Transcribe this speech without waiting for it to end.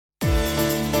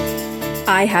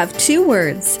I have 2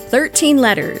 words, 13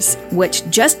 letters, which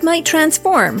just might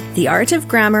transform the art of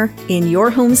grammar in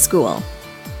your homeschool.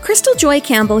 Crystal Joy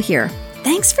Campbell here.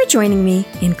 Thanks for joining me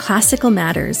in Classical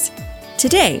Matters.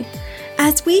 Today,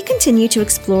 as we continue to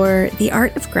explore the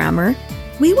art of grammar,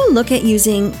 we will look at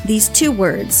using these 2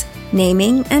 words,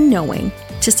 naming and knowing,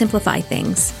 to simplify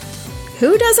things.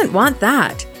 Who doesn't want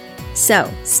that?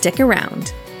 So, stick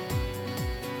around.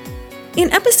 In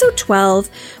episode 12,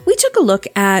 we took a look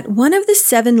at one of the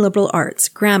 7 liberal arts,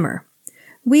 grammar.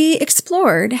 We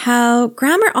explored how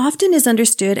grammar often is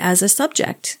understood as a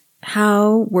subject,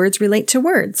 how words relate to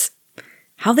words,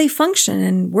 how they function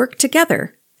and work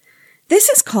together. This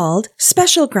is called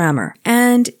special grammar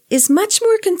and is much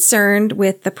more concerned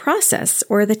with the process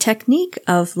or the technique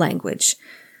of language,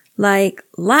 like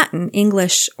Latin,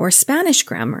 English, or Spanish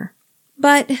grammar.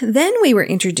 But then we were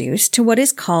introduced to what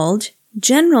is called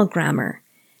general grammar.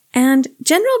 And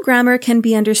general grammar can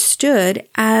be understood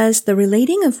as the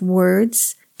relating of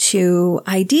words to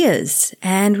ideas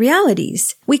and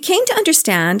realities. We came to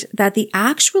understand that the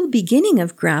actual beginning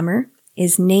of grammar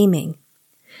is naming,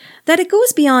 that it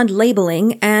goes beyond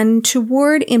labeling and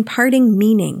toward imparting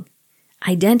meaning,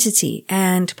 identity,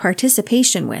 and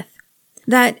participation with,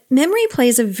 that memory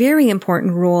plays a very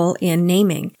important role in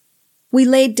naming. We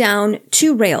laid down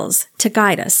 2 rails to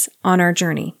guide us on our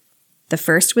journey. The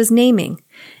first was naming,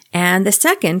 and the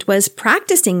second was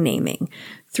practicing naming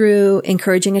through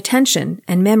encouraging attention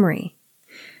and memory,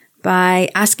 by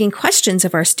asking questions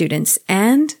of our students,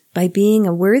 and by being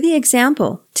a worthy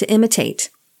example to imitate,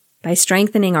 by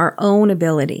strengthening our own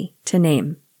ability to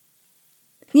name.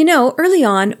 You know, early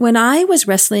on, when I was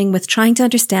wrestling with trying to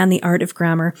understand the art of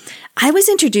grammar, I was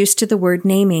introduced to the word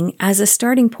naming as a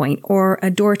starting point or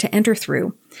a door to enter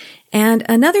through. And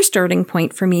another starting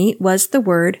point for me was the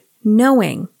word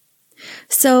knowing.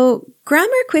 So grammar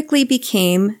quickly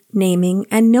became naming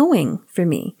and knowing for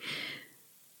me.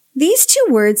 These 2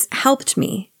 words helped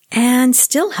me and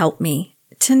still help me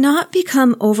to not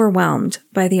become overwhelmed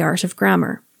by the art of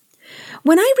grammar.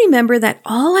 When I remember that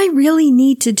all I really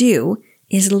need to do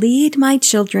is lead my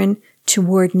children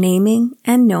toward naming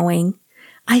and knowing,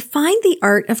 I find the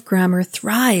art of grammar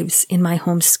thrives in my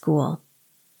homeschool.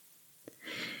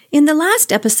 In the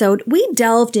last episode, we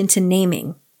delved into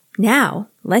naming. Now,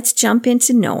 let's jump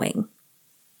into knowing.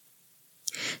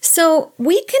 So,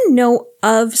 we can know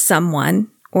of someone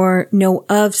or know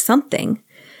of something,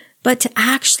 but to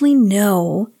actually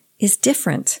know is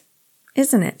different,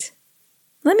 isn't it?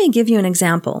 Let me give you an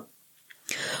example.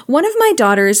 One of my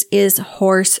daughters is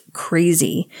horse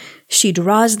crazy. She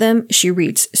draws them, she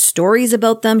reads stories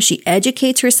about them, she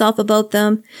educates herself about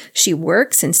them, she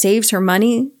works and saves her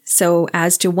money so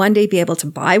as to one day be able to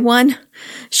buy one.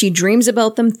 She dreams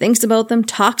about them, thinks about them,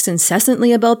 talks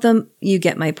incessantly about them. You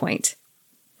get my point.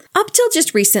 Up till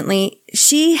just recently,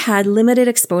 she had limited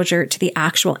exposure to the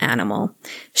actual animal.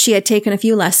 She had taken a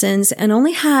few lessons and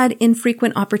only had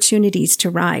infrequent opportunities to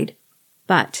ride.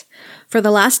 But for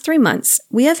the last 3 months,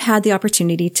 we have had the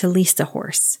opportunity to lease a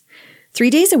horse. 3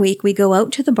 days a week, we go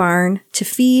out to the barn to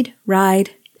feed, ride,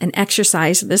 and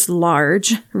exercise this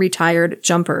large, retired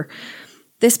jumper.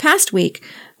 This past week,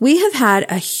 we have had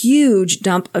a huge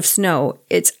dump of snow.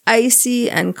 It's icy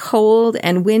and cold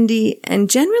and windy and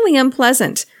generally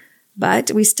unpleasant,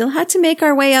 but we still had to make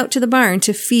our way out to the barn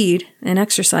to feed and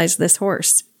exercise this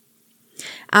horse.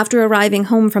 After arriving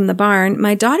home from the barn,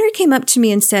 my daughter came up to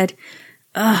me and said,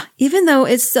 even though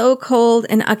it's so cold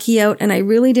and ucky out and I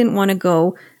really didn't want to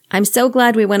go, I'm so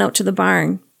glad we went out to the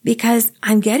barn because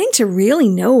I'm getting to really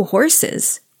know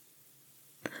horses.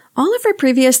 All of her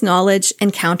previous knowledge,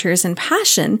 encounters, and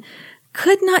passion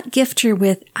could not gift her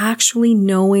with actually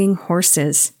knowing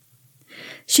horses.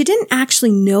 She didn't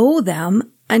actually know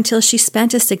them until she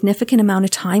spent a significant amount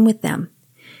of time with them,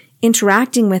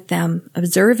 interacting with them,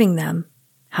 observing them,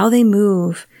 how they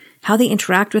move, how they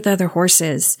interact with other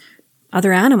horses,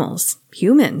 other animals,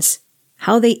 humans,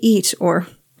 how they eat or,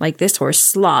 like this horse,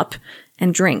 slop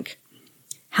and drink,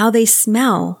 how they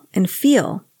smell and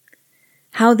feel,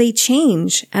 how they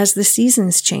change as the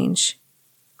seasons change,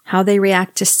 how they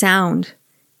react to sound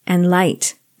and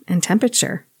light and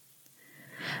temperature.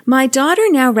 My daughter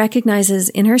now recognizes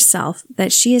in herself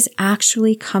that she is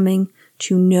actually coming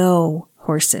to know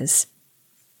horses.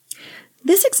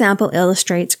 This example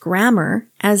illustrates grammar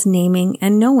as naming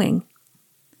and knowing.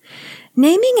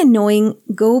 Naming and knowing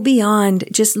go beyond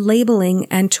just labeling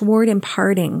and toward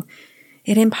imparting.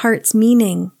 It imparts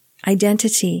meaning,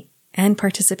 identity, and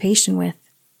participation with.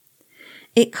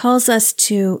 It calls us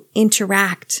to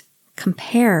interact,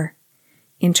 compare,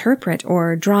 interpret,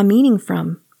 or draw meaning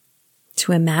from,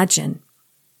 to imagine.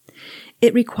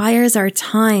 It requires our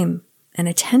time, and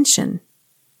attention,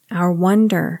 our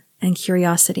wonder and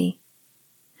curiosity.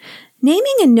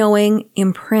 Naming and knowing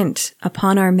imprint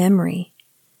upon our memory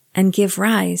and give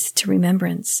rise to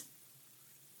remembrance.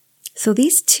 So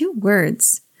these 2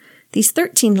 words, these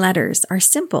 13 letters, are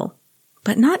simple,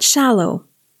 but not shallow.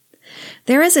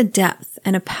 There is a depth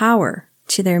and a power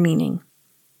to their meaning.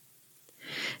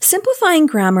 Simplifying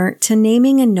grammar to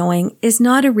naming and knowing is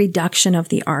not a reduction of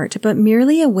the art, but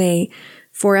merely a way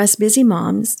for us busy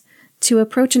moms to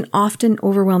approach an often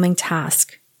overwhelming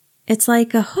task. It's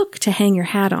like a hook to hang your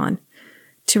hat on,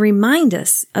 to remind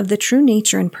us of the true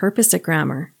nature and purpose of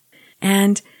grammar.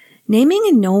 And naming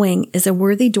and knowing is a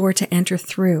worthy door to enter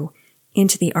through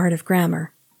into the art of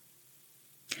grammar.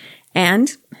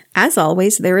 And, as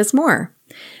always, there is more.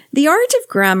 The art of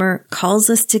grammar calls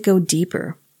us to go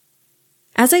deeper.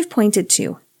 As I've pointed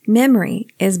to, memory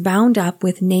is bound up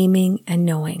with naming and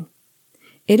knowing.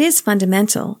 It is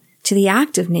fundamental to the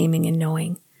act of naming and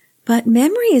knowing, but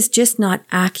memory is just not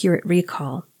accurate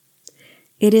recall.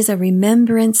 It is a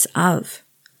remembrance of,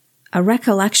 a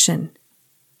recollection,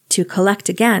 to collect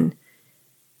again,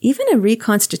 even a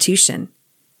reconstitution.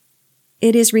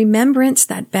 It is remembrance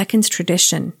that beckons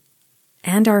tradition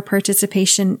and our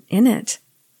participation in it.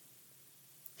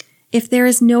 If there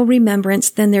is no remembrance,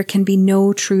 then there can be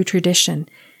no true tradition.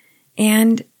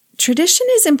 And tradition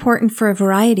is important for a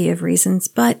variety of reasons,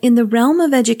 but in the realm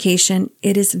of education,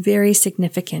 it is very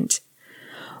significant.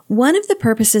 One of the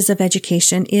purposes of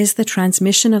education is the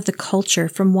transmission of the culture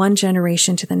from one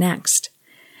generation to the next.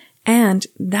 And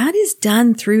that is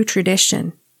done through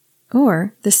tradition,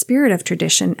 or the spirit of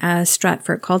tradition, as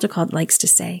Stratford Caldecott likes to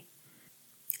say.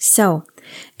 So,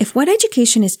 if what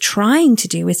education is trying to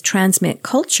do is transmit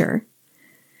culture,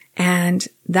 and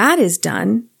that is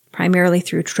done primarily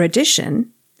through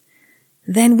tradition,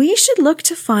 then we should look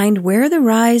to find where the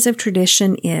rise of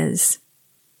tradition is.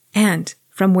 And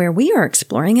from where we are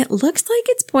exploring, it looks like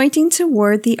it's pointing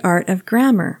toward the art of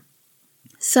grammar.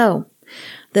 So,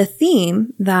 the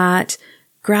theme that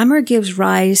grammar gives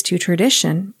rise to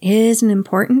tradition is an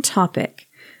important topic,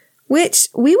 which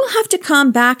we will have to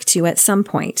come back to at some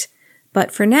point.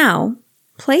 But for now,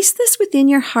 place this within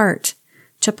your heart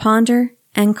to ponder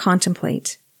and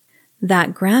contemplate,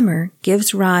 that grammar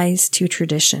gives rise to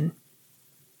tradition.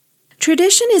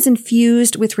 Tradition is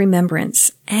infused with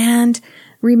remembrance, and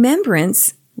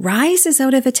remembrance rises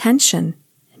out of attention,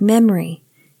 memory,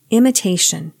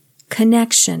 imitation,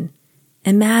 connection,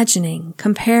 imagining,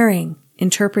 comparing,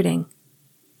 interpreting.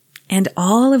 And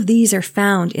all of these are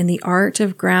found in the art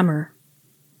of grammar.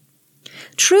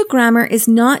 True grammar is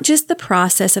not just the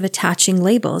process of attaching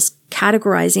labels,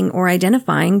 categorizing, or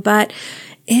identifying, but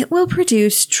it will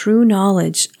produce true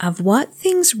knowledge of what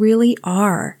things really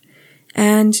are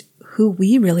and who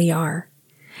we really are.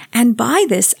 And by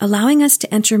this, allowing us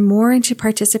to enter more into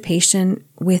participation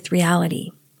with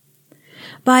reality.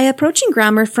 By approaching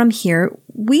grammar from here,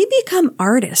 we become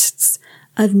artists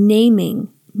of naming,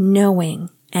 knowing,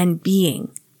 and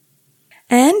being.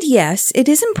 And yes, it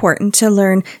is important to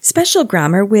learn special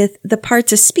grammar with the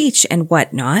parts of speech and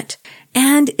whatnot,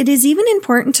 and it is even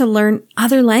important to learn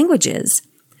other languages.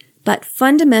 But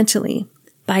fundamentally,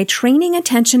 by training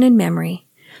attention and memory,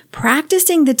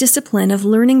 practicing the discipline of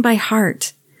learning by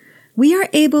heart, we are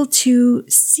able to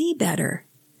see better,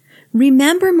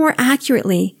 remember more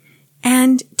accurately,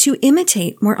 and to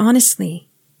imitate more honestly,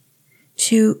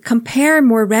 to compare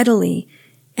more readily,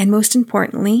 and most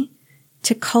importantly,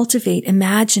 to cultivate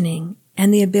imagining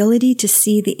and the ability to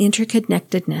see the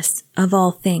interconnectedness of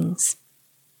all things.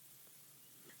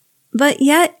 But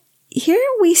yet, here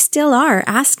we still are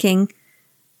asking,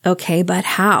 okay, but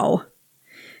how?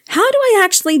 How do I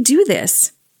actually do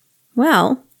this?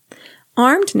 Well,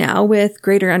 armed now with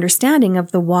greater understanding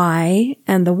of the why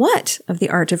and the what of the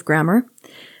art of grammar,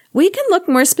 we can look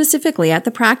more specifically at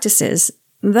the practices,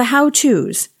 the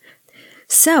how-tos.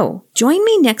 So, join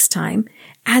me next time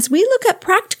as we look at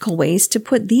practical ways to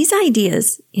put these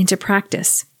ideas into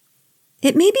practice.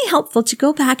 It may be helpful to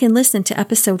go back and listen to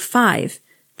episode 5,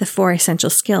 The 4 Essential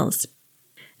Skills.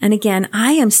 And again,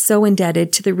 I am so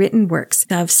indebted to the written works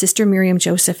of Sister Miriam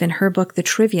Joseph in her book, The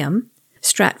Trivium,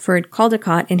 Stratford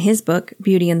Caldecott in his book,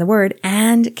 Beauty in the Word,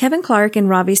 and Kevin Clark and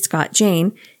Ravi Scott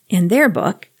Jain in their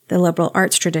book, The Liberal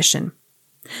Arts Tradition.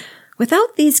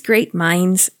 Without these great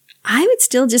minds, I would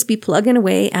still just be plugging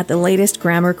away at the latest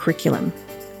grammar curriculum.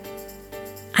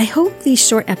 I hope these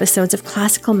short episodes of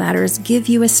Classical Matters give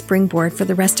you a springboard for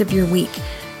the rest of your week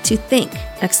to think,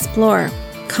 explore,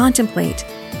 contemplate,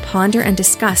 ponder, and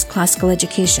discuss classical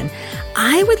education.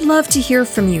 I would love to hear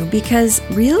from you because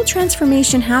real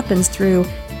transformation happens through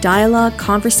dialogue,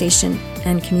 conversation,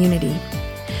 and community.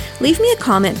 Leave me a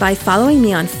comment by following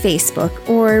me on Facebook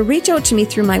or reach out to me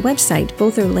through my website.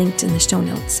 Both are linked in the show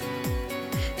notes.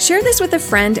 Share this with a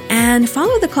friend and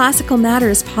follow the Classical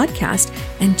Matters podcast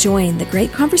and join the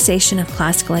great conversation of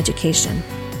classical education.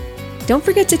 Don't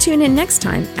forget to tune in next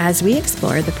time as we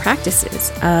explore the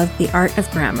practices of the art of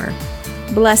grammar.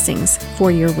 Blessings for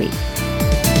your week.